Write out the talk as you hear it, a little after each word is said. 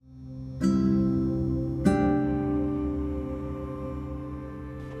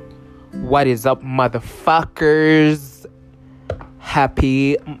What is up, motherfuckers?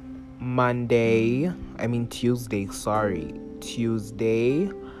 Happy Tuesday, Tuesday.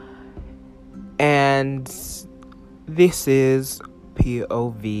 And this is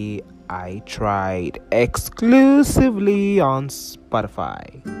POV I tried exclusively on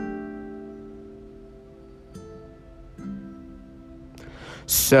Spotify.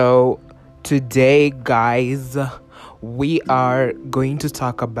 So, today, guys, we are going to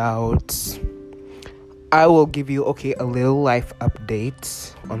talk about, I will give you a little life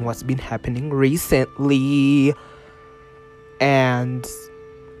update on what's been happening recently. And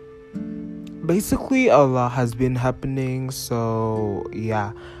basically a lot has been happening, so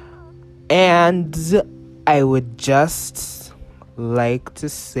yeah. And I would just like to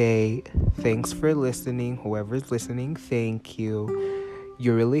say thanks for listening. Whoever's listening, thank you.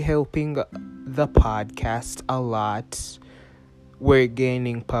 You're really helping the podcast a lot. We're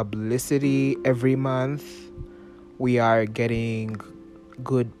gaining publicity every month. We are getting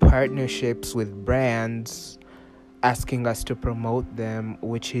good partnerships with brands asking us to promote them,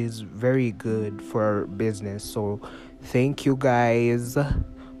 which is very good for our business. So thank you guys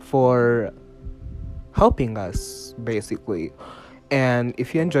for helping us, basically. And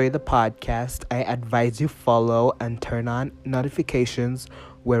if you enjoy the podcast, I advise you follow and turn on notifications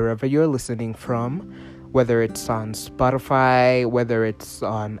wherever you're listening from, whether it's on Spotify, whether it's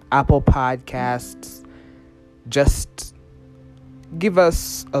on Apple Podcasts. Just give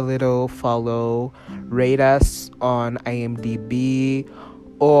us a little follow, rate us on IMDb,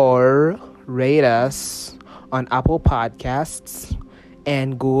 or rate us on Apple Podcasts,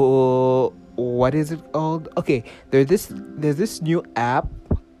 and go, what is it called? Okay, there's this new app.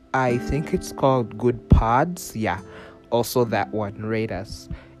 I think it's called Good Pods. Yeah, also that one. Rate us.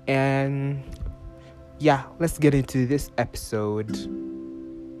 And yeah, let's get into this episode.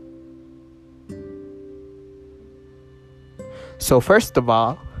 So first of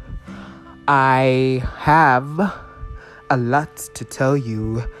all, I have a lot to tell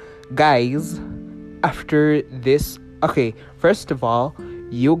you guys after this. Okay, first of all,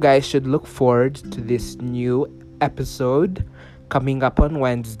 you guys should look forward to this new episode coming up on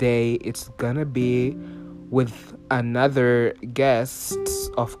Wednesday. It's gonna be with another guest,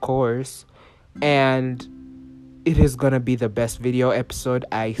 of course, and it is gonna be the best video episode,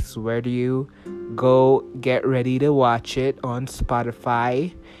 I swear to you. Go get ready to watch it on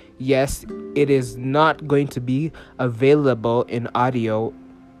Spotify. Yes, it is not going to be available in audio.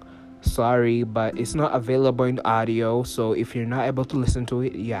 Sorry, but it's not available in audio. So if you're not able to listen to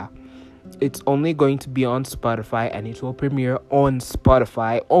it, yeah, it's only going to be on Spotify, and it will premiere on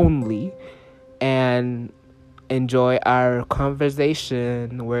Spotify only. And enjoy our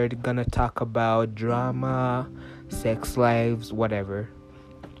conversation. We're gonna talk about drama, sex lives, whatever.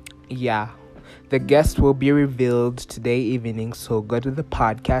 Yeah, the guest will be revealed today evening, so go to the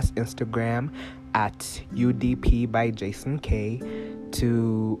podcast Instagram at UDP by Jason K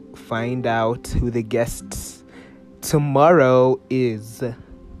to find out who the guest tomorrow is.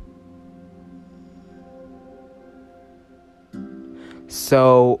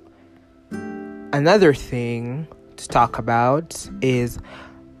 So another thing to talk about is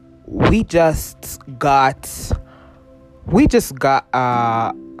we just got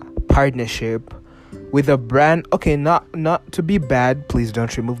a partnership with a brand. Okay, not to be bad, please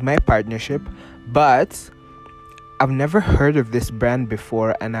don't remove my partnership, but I've never heard of this brand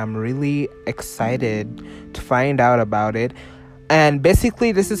before, and I'm really excited to find out about it. And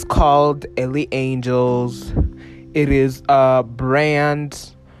basically, this is called Ellie Angels. It is a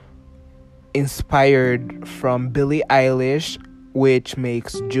brand inspired from Billie Eilish, which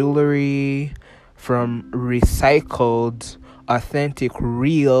makes jewelry from recycled, authentic,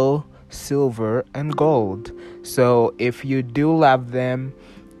 real silver and gold. So if you do love them,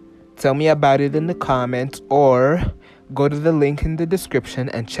 tell me about it in the comments, or go to the link in the description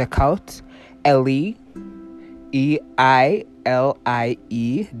and check out Ellie, EILIE.UK.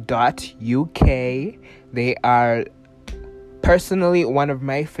 They are personally one of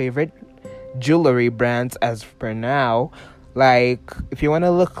my favorite jewelry brands as per now. Like, if you want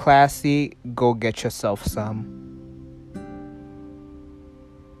to look classy, go get yourself some.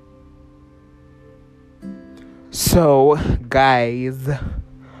 So, guys,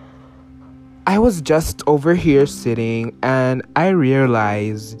 I was just over here sitting and I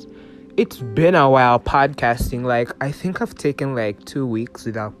realized it's been a while podcasting. Like, I think I've taken 2 weeks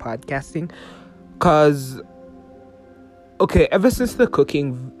without podcasting. Cause, ever since the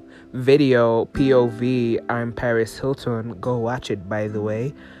cooking video POV, I'm Paris Hilton, go watch it, by the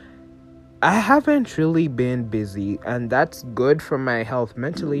way. I haven't really been busy, and that's good for my health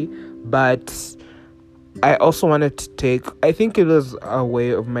mentally, but I also wanted to I think it was a way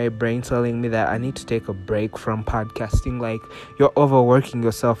of my brain telling me that I need to take a break from podcasting. Like, you're overworking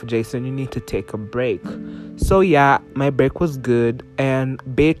yourself, Jason. You need to take a break. So, yeah, my break was good. And,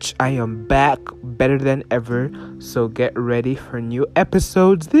 bitch, I am back better than ever. So, get ready for new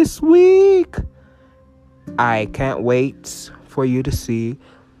episodes this week. I can't wait for you to see.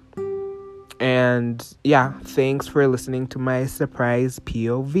 And, yeah, thanks for listening to my surprise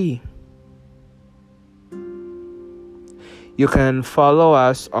POV. You can follow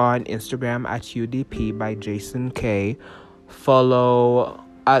us on Instagram at UDP by Jason K. Follow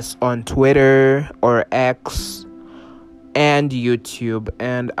us on Twitter or X and YouTube.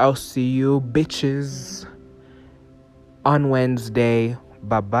 And I'll see you bitches on Wednesday.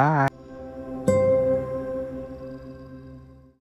 Bye-bye.